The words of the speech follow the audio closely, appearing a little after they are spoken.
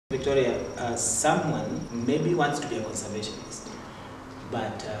Victoria, someone maybe wants to be a conservationist,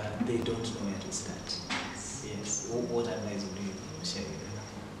 but they don't know where to start. Yes. What advice would you share with them?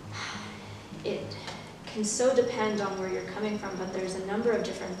 It can so depend on where you're coming from, but there's a number of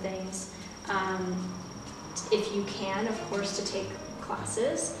different things. If you can, of course, to take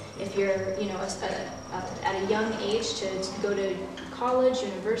classes. If you're, at a young age, to go to college,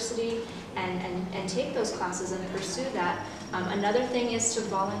 university, and take those classes and pursue that. Another thing is to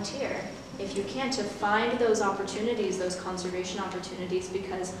volunteer. If you can, to find those opportunities, those conservation opportunities,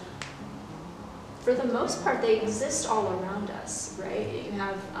 because for the most part, they exist all around us, right? You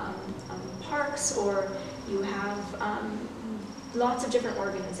have parks, or you have lots of different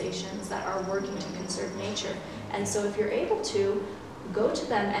organizations that are working to conserve nature. And so if you're able to, go to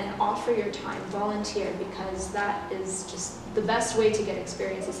them and offer your time, volunteer, because that is just the best way to get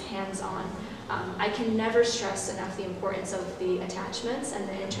experience, is hands-on. I can never stress enough the importance of the attachments and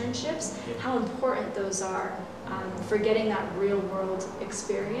the internships, how important those are for getting that real-world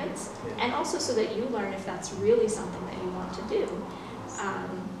experience, and also so that you learn if that's really something that you want to do.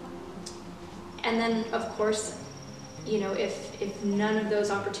 And then, of course, if none of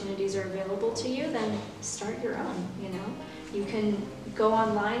those opportunities are available to you, then start your own, You can go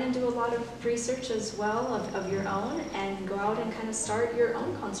online and do a lot of research as well of your own, and go out and kind of start your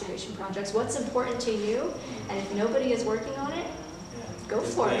own conservation projects. What's important to you, and if nobody is working on it, go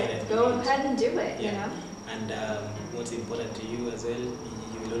for it. Go ahead and do it, And what's important to you as well,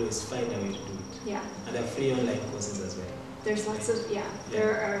 you will always find a way to do it. Yeah. And there are free online courses as well. There's lots of,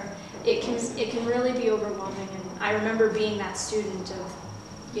 there are, it can really be overwhelming, and I remember being that student of,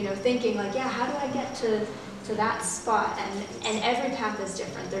 thinking like, how do I get to that spot, and every path is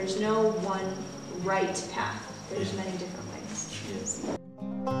different. There's no one right path. There's many different ways. Yes.